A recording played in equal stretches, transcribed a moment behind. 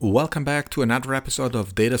Welcome back to another episode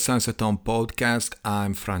of Data Science at Home podcast.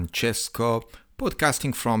 I'm Francesco,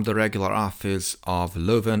 podcasting from the regular office of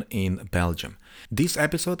Leuven in Belgium. This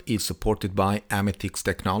episode is supported by Amethyx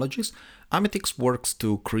Technologies. Amethyx works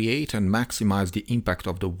to create and maximize the impact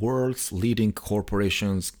of the world's leading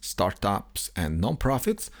corporations, startups, and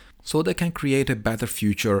nonprofits so they can create a better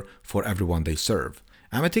future for everyone they serve.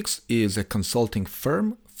 Amethyx is a consulting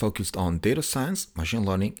firm focused on data science, machine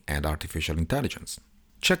learning, and artificial intelligence.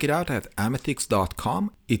 Check it out at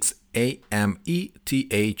amethyx.com. It's amethyx.com.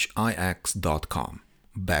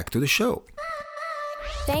 Back to the show.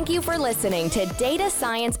 Thank you for listening to Data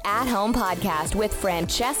Science at Home podcast with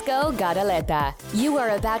Francesco Gadaletta. You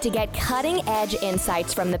are about to get cutting-edge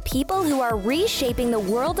insights from the people who are reshaping the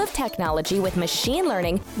world of technology with machine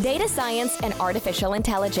learning, data science, and artificial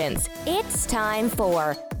intelligence. It's time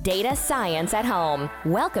for Data Science at Home.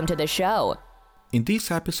 Welcome to the show. In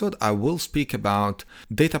this episode, I will speak about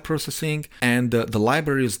data processing and the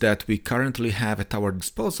libraries that we currently have at our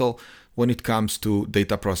disposal when it comes to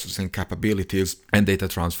data processing capabilities and data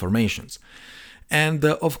transformations. And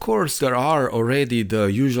of course, there are already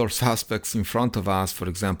the usual suspects in front of us. For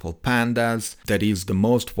example, Pandas, that is the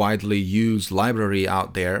most widely used library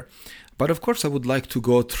out there. But of course, I would like to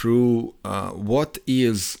go through what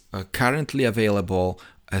is currently available,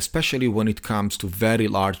 especially when it comes to very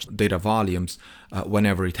large data volumes,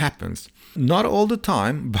 whenever it happens. Not all the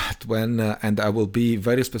time, but when, and I will be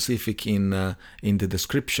very specific in the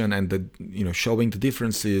description and showing the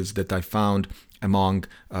differences that I found among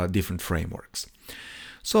different frameworks.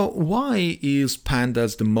 So why is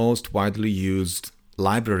Pandas the most widely used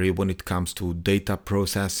library when it comes to data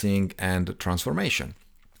processing and transformation?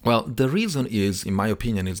 Well, the reason is, in my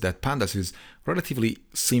opinion, is that Pandas is relatively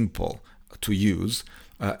simple to use,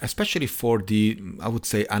 especially for the, I would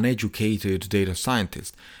say, uneducated data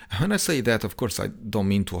scientist. When I say that, of course, I don't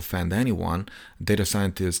mean to offend anyone. Data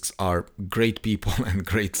scientists are great people and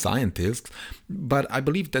great scientists, but I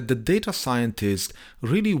believe that the data scientist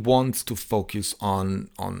really wants to focus on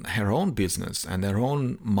her own business and her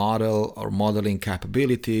own model or modeling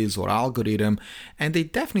capabilities or algorithm, and they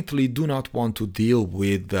definitely do not want to deal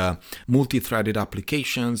with multi-threaded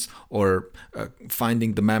applications or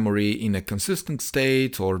finding the memory in a consistent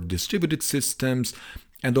state or distributed systems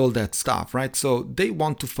and all that stuff, right? So they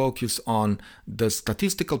want to focus on the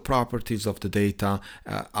statistical properties of the data,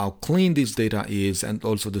 how clean this data is, and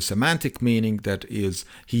also the semantic meaning that is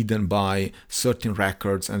hidden by certain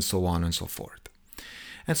records, and so on and so forth.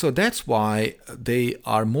 And so that's why they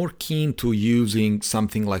are more keen to using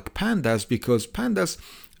something like Pandas, because Pandas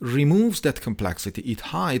removes that complexity. It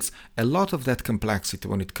hides a lot of that complexity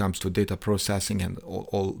when it comes to data processing and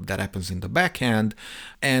all that happens in the back end.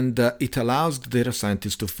 And it allows the data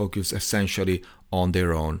scientists to focus essentially on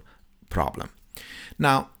their own problem.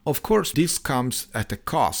 Now, of course, this comes at a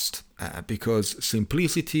cost because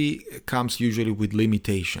simplicity comes usually with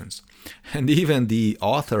limitations. And even the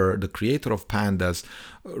author, the creator of Pandas,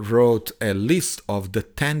 wrote a list of the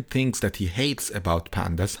 10 things that he hates about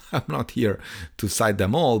Pandas. I'm not here to cite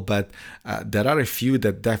them all, but there are a few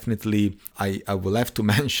that definitely I will have to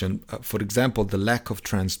mention. For example, the lack of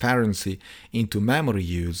transparency into memory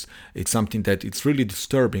use. It's something that it's really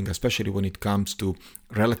disturbing, especially when it comes to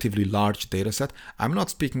relatively large data set. I'm not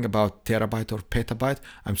speaking about terabyte or petabyte.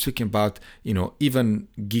 I'm speaking about, even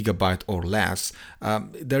gigabyte or less.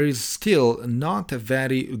 There is still not a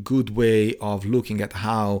very good way of looking at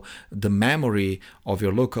how the memory of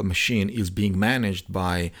your local machine is being managed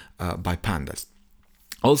by Pandas.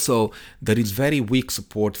 Also, there is very weak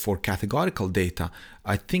support for categorical data.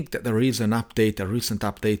 I think that there is a recent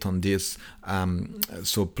update on this,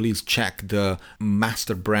 so please check the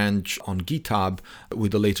master branch on GitHub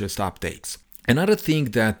with the latest updates. Another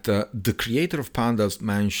thing that the creator of Pandas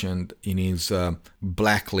mentioned in his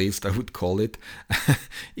blacklist, I would call it,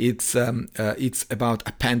 it's about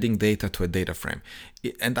appending data to a data frame.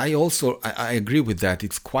 And I agree with that.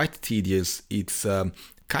 It's quite tedious. It's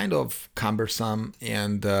kind of cumbersome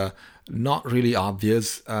and not really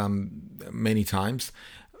obvious many times.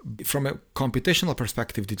 From a computational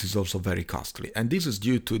perspective, this is also very costly. And this is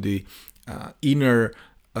due to the inner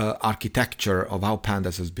architecture of how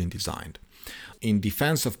Pandas has been designed. In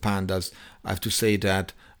defense of Pandas, I have to say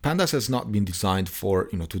that Pandas has not been designed for,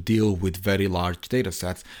 to deal with very large data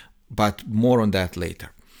sets, but more on that later.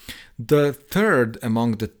 The third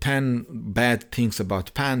among the 10 bad things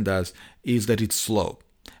about Pandas is that it's slow.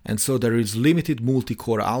 And so there is limited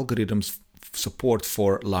multi-core algorithms support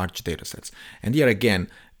for large datasets. And here again,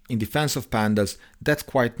 in defense of Pandas, that's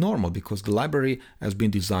quite normal because the library has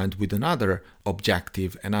been designed with another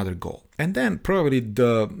objective, another goal. And then probably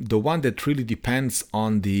the one that really depends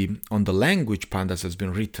on the language Pandas has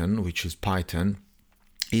been written, which is Python,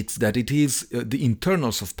 it's that it is the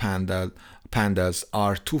internals of Pandas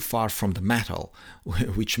are too far from the metal,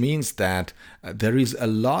 which means that there are a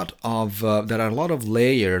lot of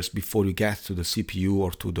layers before you get to the CPU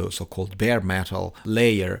or to the so-called bare metal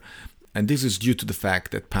layer. And this is due to the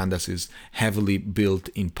fact that Pandas is heavily built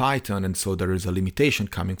in Python, and so there is a limitation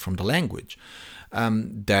coming from the language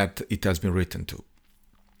that it has been written to.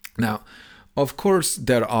 Now, of course,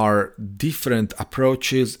 there are different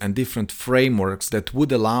approaches and different frameworks that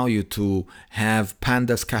would allow you to have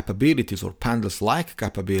Pandas capabilities or Pandas-like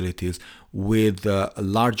capabilities with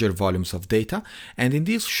larger volumes of data. And in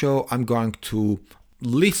this show, I'm going to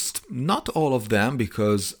list not all of them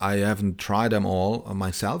because I haven't tried them all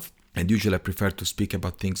myself. And usually I prefer to speak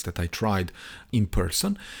about things that I tried in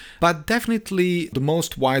person, but definitely the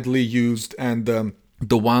most widely used and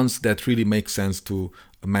the ones that really make sense to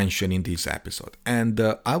mention in this episode. And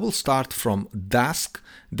I will start from Dask,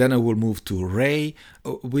 then I will move to Ray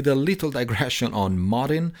with a little digression on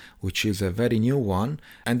Modin, which is a very new one,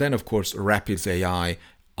 and then of course Rapids AI,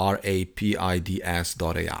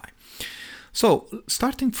 rapids.ai. So,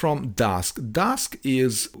 starting from Dask, Dask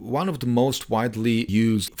is one of the most widely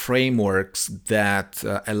used frameworks that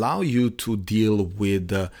allow you to deal with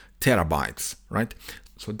terabytes, right?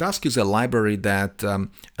 So Dask is a library that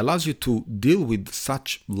allows you to deal with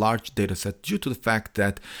such large datasets due to the fact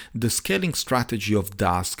that the scaling strategy of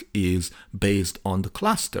Dask is based on the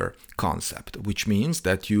cluster concept, which means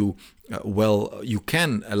that you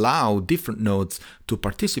can allow different nodes to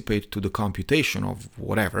participate to the computation of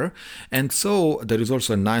whatever. And so there is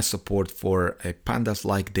also a nice support for a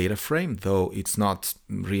Pandas-like data frame, though it's not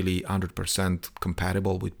really 100%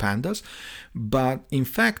 compatible with Pandas. But in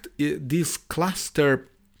fact, this cluster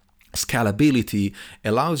scalability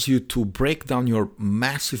allows you to break down your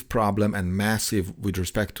massive problem, and massive with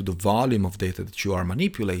respect to the volume of data that you are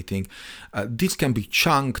manipulating. This can be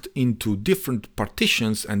chunked into different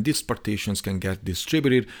partitions, and these partitions can get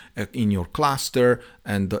distributed in your cluster,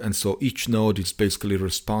 and so each node is basically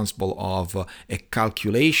responsible of a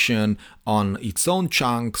calculation on its own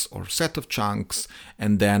chunks or set of chunks,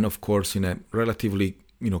 and then of course in a relatively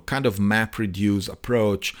kind of MapReduce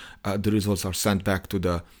approach, the results are sent back to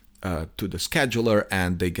the scheduler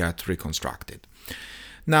and they get reconstructed.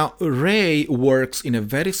 Now, Ray works in a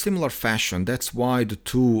very similar fashion. That's why the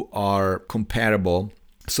two are comparable.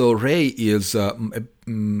 So Ray is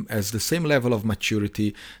has the same level of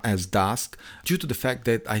maturity as Dask due to the fact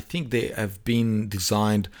that I think they have been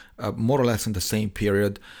designed more or less in the same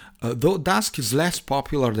period. Though Dask is less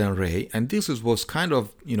popular than Ray, and this was kind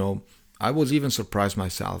of, I was even surprised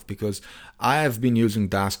myself because I have been using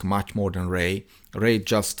Dask much more than Ray. Ray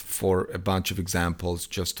just for a bunch of examples,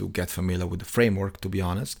 just to get familiar with the framework, to be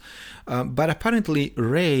honest. But apparently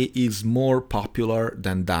Ray is more popular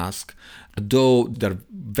than Dask, though they're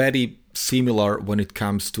very similar when it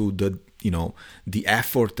comes to the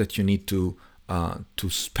effort that you need to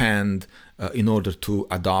spend in order to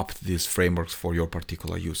adopt these frameworks for your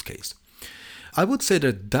particular use case. I would say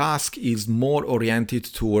that Dask is more oriented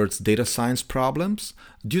towards data science problems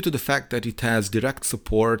due to the fact that it has direct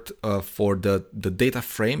support for the data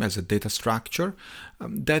frame as a data structure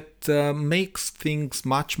that makes things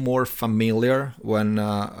much more familiar when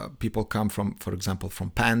people come from, for example,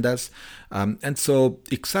 from Pandas. And so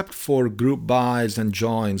except for group bys and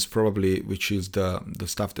joins, probably, which is the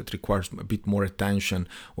stuff that requires a bit more attention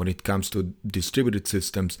when it comes to distributed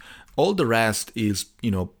systems, all the rest is,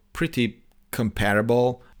 pretty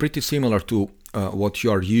comparable, pretty similar to what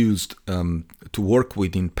you are used to work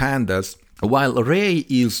with in Pandas, while Ray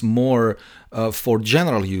is more for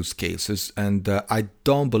general use cases, and I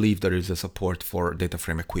don't believe there is a support for data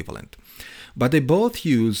frame equivalent. But they both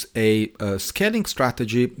use a scaling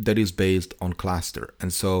strategy that is based on cluster,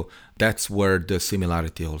 and so that's where the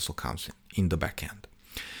similarity also comes in the backend.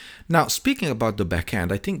 Now, speaking about the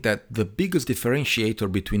backend, I think that the biggest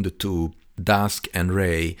differentiator between the two, Dask and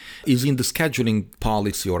Ray, is in the scheduling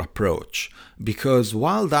policy or approach, because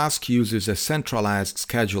while Dask uses a centralized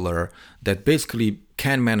scheduler that basically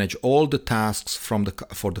can manage all the tasks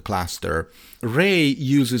for the cluster, Ray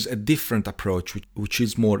uses a different approach, which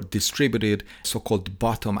is more distributed, so-called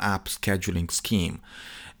bottom-up scheduling scheme.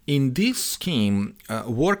 In this scheme,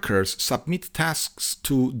 workers submit tasks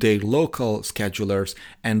to their local schedulers,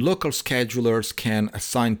 and local schedulers can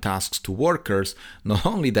assign tasks to workers. Not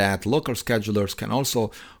only that, local schedulers can also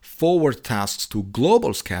forward tasks to global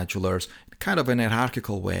schedulers, kind of an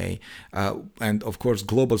hierarchical way. And of course,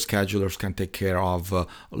 global schedulers can take care of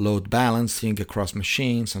load balancing across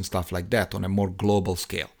machines and stuff like that on a more global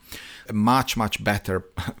scale. A much better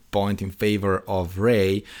point in favor of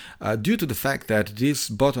Ray due to the fact that this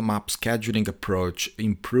bottom-up scheduling approach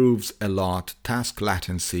improves a lot task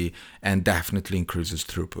latency and definitely increases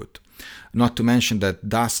throughput. Not to mention that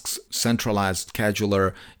Dask's centralized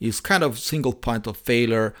scheduler is kind of single point of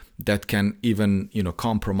failure that can even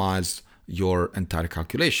compromise your entire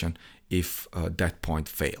calculation if that point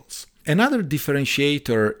fails. Another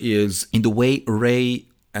differentiator is in the way Ray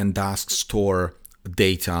and Dask store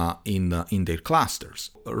data in their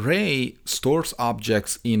clusters. Ray stores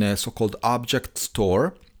objects in a so-called object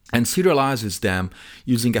store and serializes them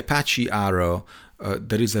using Apache Arrow.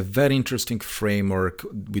 There is a very interesting framework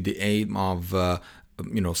with the aim of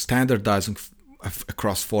standardizing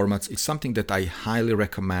across formats. It's something that I highly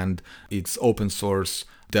recommend. It's open source.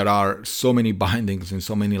 There are so many bindings in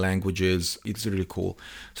so many languages. It's really cool.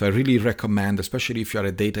 So I really recommend, especially if you're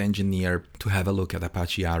a data engineer, to have a look at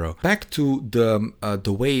Apache Arrow. Back to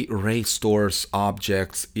the way Ray stores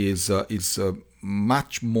objects is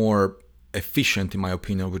much more efficient, in my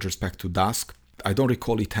opinion, with respect to Dask. I don't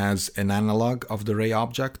recall it has an analog of the Ray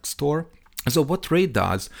object store. So what Ray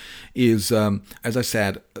does is, as I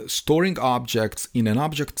said, storing objects in an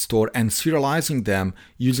object store and serializing them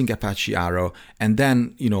using Apache Arrow, and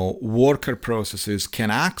then worker processes can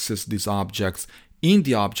access these objects in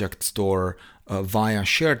the object store via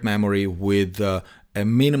shared memory with a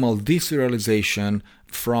minimal deserialization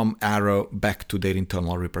from Arrow back to their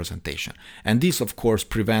internal representation. And this, of course,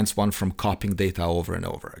 prevents one from copying data over and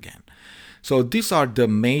over again. So these are the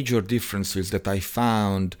major differences that I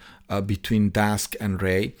found between Dask and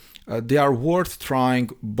Ray. They are worth trying,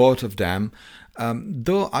 both of them,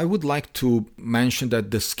 though I would like to mention that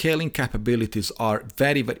the scaling capabilities are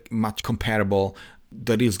very much comparable.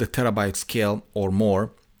 That is the terabyte scale or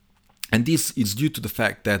more. And this is due to the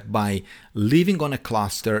fact that by living on a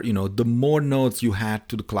cluster, the more nodes you add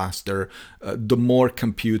to the cluster, the more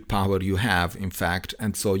compute power you have, in fact.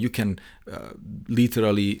 And so you can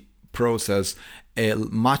literally process a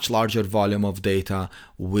much larger volume of data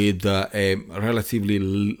with a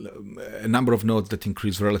number of nodes that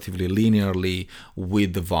increase relatively linearly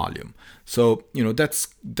with the volume. So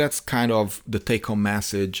that's kind of the take-home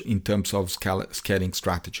message in terms of scaling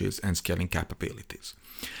strategies and scaling capabilities.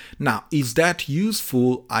 Now, is that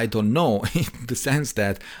useful? I don't know, in the sense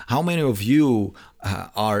that how many of you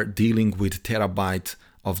are dealing with terabyte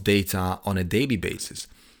of data on a daily basis?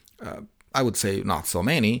 I would say not so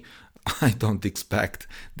many. I don't expect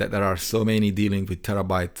that there are so many dealing with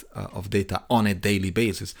terabyte of data on a daily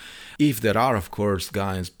basis. If there are, of course,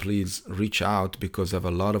 guys, please reach out because I have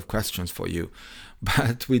a lot of questions for you.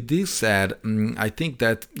 But with this said, I think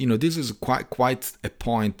that this is quite a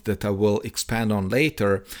point that I will expand on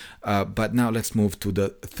later. But now let's move to the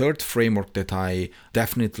third framework that I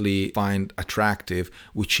definitely find attractive,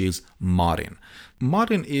 which is Modin.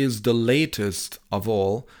 Modin is the latest of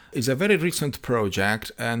all. It's a very recent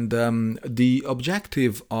project, and the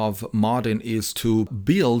objective of Modin is to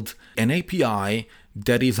build an API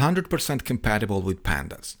that is 100% compatible with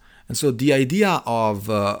Pandas. And so the idea of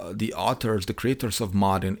the authors, the creators of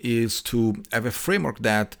Modin, is to have a framework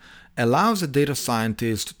that allows a data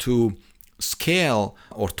scientist to scale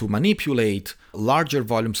or to manipulate larger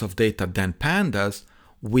volumes of data than Pandas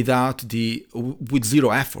with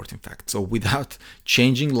zero effort, in fact. So without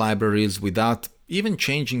changing libraries, without even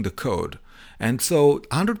changing the code. And so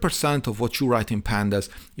 100% of what you write in Pandas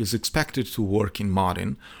is expected to work in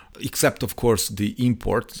Modin, except of course the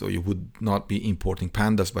import. So you would not be importing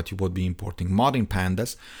Pandas, but you would be importing Modin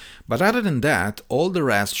Pandas. But other than that, all the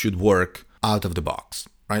rest should work out of the box,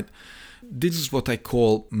 right? This is what I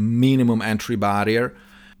call minimum entry barrier.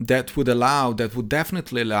 That would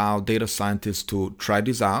definitely allow data scientists to try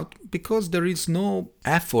this out because there is no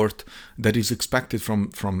effort that is expected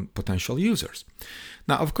from potential users.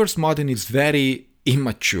 Now, of course, Modin is very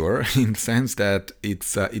immature in the sense that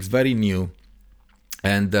it's very new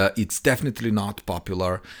and it's definitely not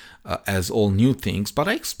popular as all new things, but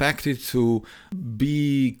I expect it to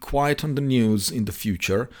be quite on the news in the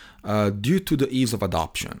future due to the ease of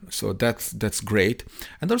adoption. So that's great.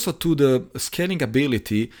 And also to the scaling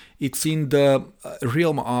ability, it's in the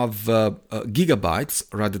realm of gigabytes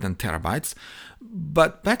rather than terabytes.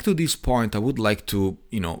 But back to this point, I would like to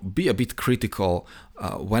be a bit critical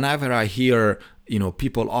whenever I hear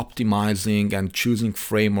people optimizing and choosing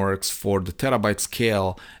frameworks for the terabyte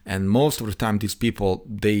scale, and most of the time these people,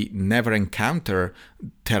 they never encounter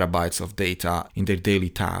terabytes of data in their daily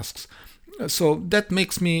tasks. So that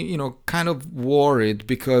makes me kind of worried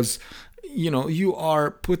because you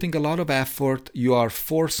are putting a lot of effort. You are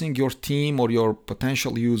forcing your team or your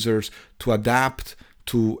potential users to adapt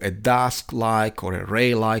to a Dask-like or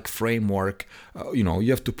array-like framework. You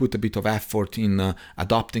have to put a bit of effort in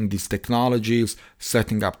adopting these technologies,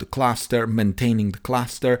 setting up the cluster, maintaining the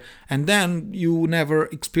cluster, and then you never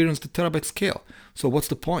experience the terabyte scale. So what's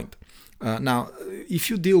the point? Now, if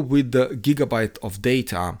you deal with the gigabyte of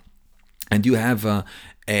data and you have a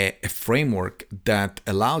framework that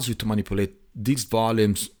allows you to manipulate these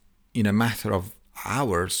volumes in a matter of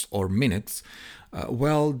hours or minutes,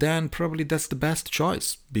 well, then probably that's the best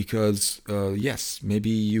choice, because yes, maybe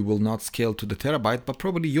you will not scale to the terabyte, but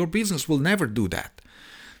probably your business will never do that.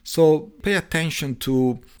 So pay attention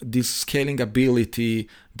to this scaling ability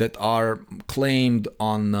that are claimed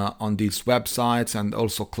on these websites and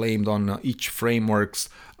also claimed on each framework's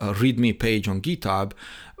README page on GitHub.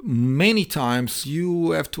 Many times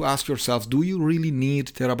you have to ask yourself, do you really need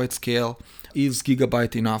terabyte scale? Is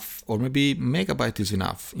gigabyte enough? Or maybe megabyte is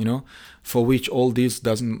enough, for which all this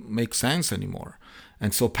doesn't make sense anymore.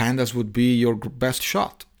 And so Pandas would be your best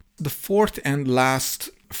shot. The fourth and last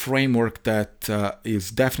framework that is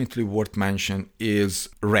definitely worth mentioning is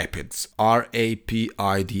Rapids, RAPIDS.ai.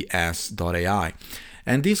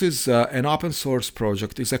 And this is an open source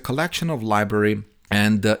project. It's a collection of library,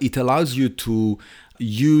 and it allows you to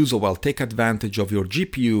use take advantage of your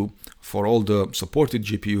GPU for all the supported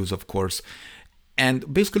GPUs, of course,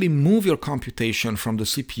 and basically move your computation from the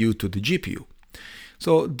CPU to the GPU.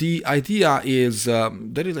 So the idea is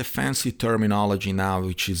there is a fancy terminology now,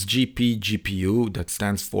 which is GPU, that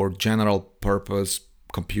stands for General Purpose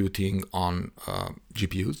Computing on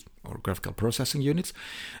GPUs, or graphical processing units.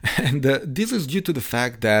 And this is due to the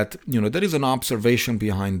fact that there is an observation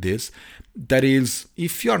behind this. That is,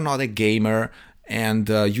 if you are not a gamer and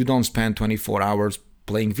you don't spend 24 hours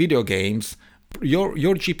playing video games, your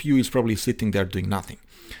GPU is probably sitting there doing nothing.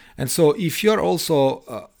 And so if you're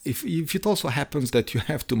also, if it also happens that you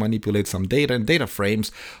have to manipulate some data and data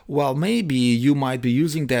frames, well, maybe you might be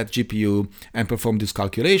using that GPU and perform these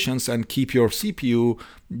calculations and keep your CPU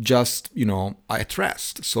just, at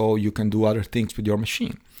rest, so you can do other things with your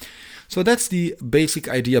machine. So that's the basic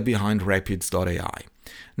idea behind Rapids.ai.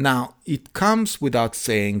 Now, it comes without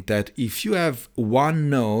saying that if you have one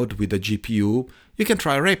node with a GPU, you can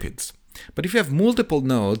try Rapids. But if you have multiple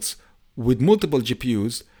nodes with multiple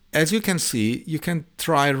GPUs, as you can see, you can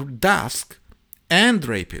try Dask and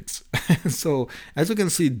Rapids. So, as you can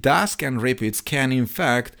see, Dask and Rapids can in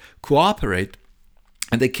fact cooperate,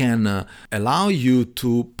 and they can allow you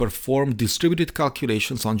to perform distributed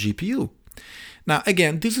calculations on GPU. Now,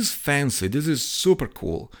 again, this is fancy, this is super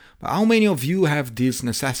cool, but how many of you have this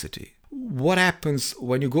necessity? What happens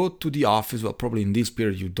when you go to the office? Well, probably in this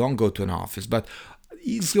period you don't go to an office, but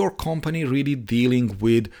is your company really dealing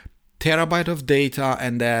with terabyte of data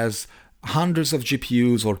and has hundreds of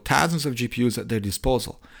GPUs or thousands of GPUs at their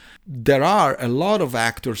disposal? There are a lot of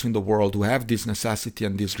actors in the world who have this necessity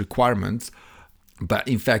and these requirements, but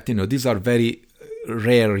in fact, these are very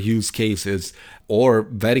rare use cases or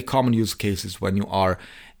very common use cases when you are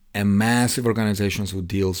a massive organization who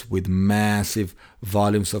deals with massive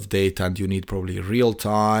volumes of data, and you need probably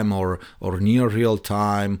real-time or near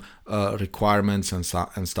real-time requirements and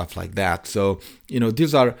stuff like that. So,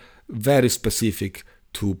 these are very specific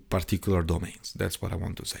to particular domains. That's what I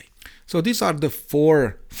want to say. So these are the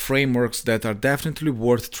 4 frameworks that are definitely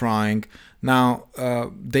worth trying. Now,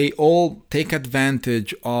 they all take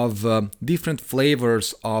advantage of different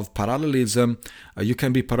flavors of parallelism. You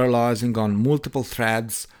can be parallelizing on multiple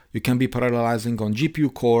threads. You can be parallelizing on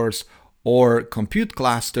GPU cores or compute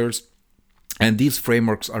clusters. And these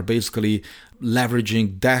frameworks are basically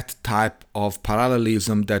leveraging that type of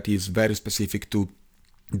parallelism that is very specific to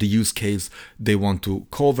the use case they want to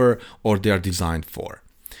cover or they are designed for.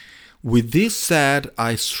 With this said,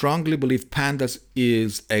 I strongly believe Pandas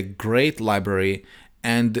is a great library,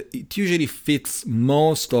 and it usually fits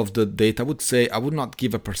most of the data. I would say, I would not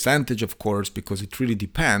give a percentage, of course, because it really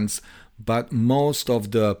depends, but most of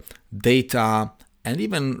the data and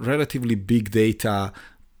even relatively big data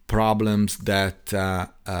problems that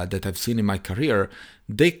I've seen in my career,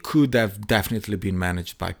 they could have definitely been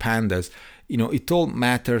managed by Pandas. It all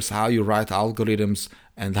matters how you write algorithms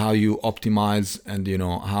and how you optimize and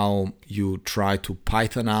how you try to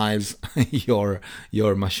Pythonize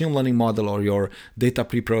your machine learning model or your data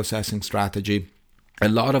pre-processing strategy. A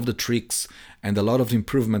lot of the tricks and a lot of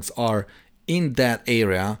improvements are in that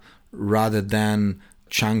area rather than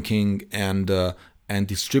chunking and and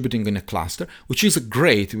distributing in a cluster, which is a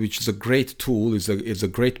great tool, is a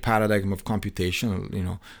great paradigm of computation,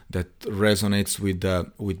 that resonates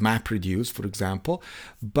with MapReduce, for example.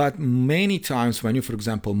 But many times when you, for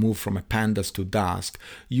example, move from a Pandas to Dask,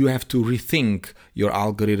 you have to rethink your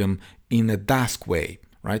algorithm in a Dask way,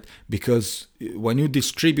 right? Because when you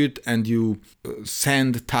distribute and you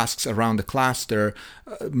send tasks around the cluster,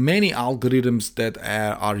 many algorithms that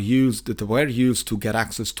were used to get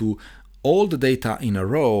access to all the data in a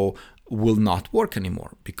row will not work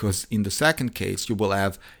anymore, because in the second case you will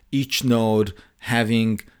have each node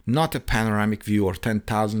having not a panoramic view or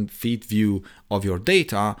 10,000 feet view of your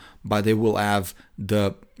data, but they will have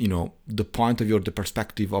the point of view, the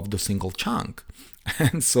perspective of the single chunk.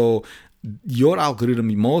 And so your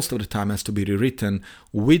algorithm most of the time has to be rewritten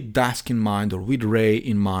with Dask in mind or with Ray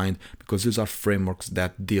in mind, because these are frameworks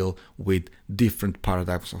that deal with different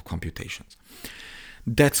paradigms of computations.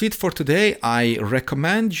 That's it for today. I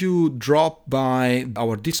recommend you drop by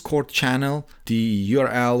our Discord channel. The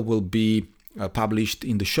URL will be published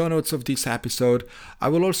in the show notes of this episode. I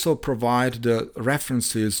will also provide the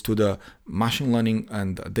references to the machine learning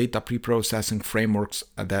and data preprocessing frameworks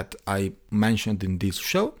that I mentioned in this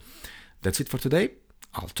show. That's it for today.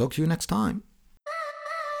 I'll talk to you next time.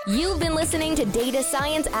 You've been listening to Data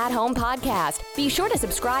Science at Home podcast. Be sure to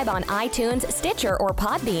subscribe on iTunes, Stitcher, or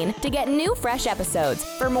Podbean to get new fresh episodes.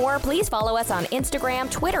 For more, please follow us on Instagram,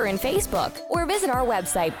 Twitter, and Facebook, or visit our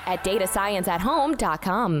website at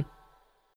datascienceathome.com.